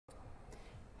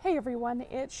Hey everyone,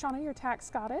 it's Shauna, your tax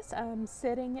goddess. I'm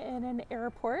sitting in an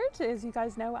airport. As you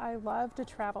guys know, I love to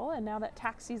travel, and now that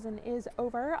tax season is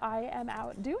over, I am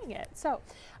out doing it. So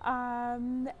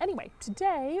anyway,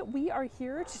 today we are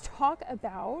here to talk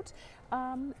about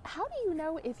how do you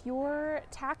know if your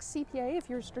tax CPA, if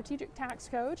your strategic tax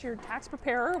coach, your tax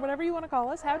preparer, whatever you want to call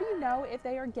us, how do you know if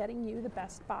they are getting you the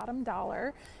best bottom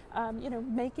dollar,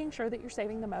 making sure that you're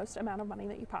saving the most amount of money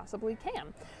that you possibly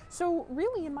can. So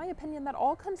really, in my opinion, that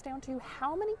all comes down to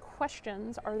how many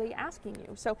questions are they asking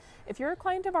you. So if you're a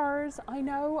client of ours, I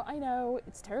know,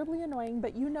 it's terribly annoying,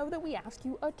 but you know that we ask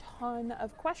you a ton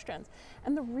of questions.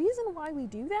 And the reason why we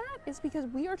do that is because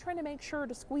we are trying to make sure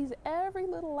to squeeze every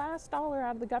little last dollar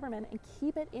out of the government and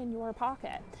keep it in your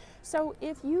pocket. So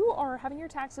if you are having your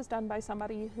taxes done by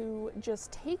somebody who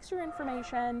just takes your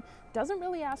information, doesn't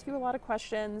really ask you a lot of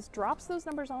questions, drops those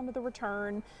numbers onto the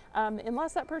return,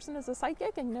 unless that person is a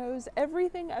psychic and knows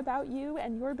everything about you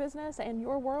and your business and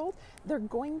your world, they're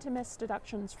going to miss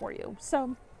deductions for you.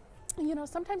 So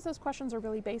sometimes those questions are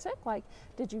really basic, like,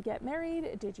 did you get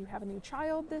married? Did you have a new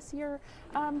child this year?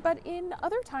 But in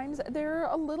other times, they're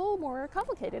a little more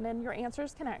complicated and your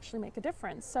answers can actually make a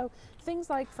difference. So things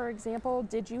like, for example,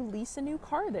 did you lease a new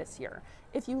car this year?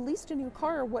 If you leased a new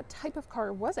car, what type of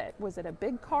car was it? Was it a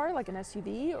big car, like an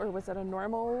SUV, or was it a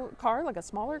normal car, like a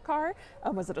smaller car?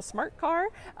 Was it a smart car?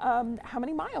 How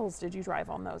many miles did you drive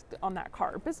on that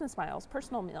car? Business miles,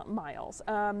 personal miles.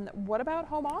 What about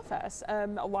home office? A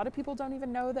lot of people don't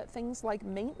even know that things like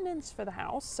maintenance for the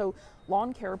house, so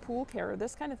lawn care, pool care,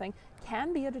 this kind of thing,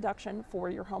 can be a deduction for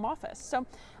your home office. So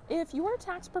if your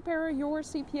tax preparer, your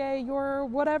CPA, your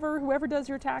whatever, whoever does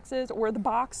your taxes, or the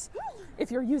box,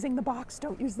 if you're using the box,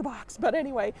 don't use the box. But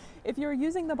anyway, if you're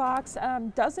using the box,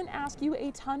 doesn't ask you a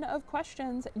ton of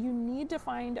questions, you need to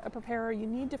find a preparer, you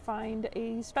need to find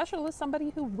a specialist,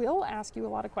 somebody who will ask you a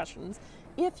lot of questions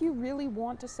if you really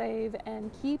want to save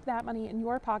and keep that money in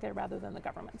your pocket rather than the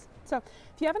government's. So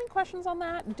if you have any questions on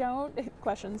that,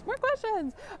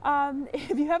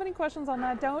 if you have any questions on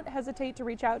that, don't hesitate to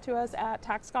reach out to us at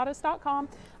taxgoddess.com,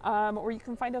 or you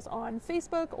can find us on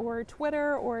Facebook or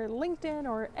Twitter or LinkedIn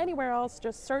or anywhere else.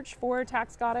 Just search for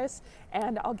Tax Goddess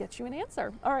and I'll get you an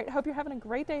answer. All right, hope you're having a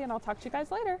great day and I'll talk to you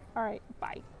guys later. All right,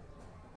 bye.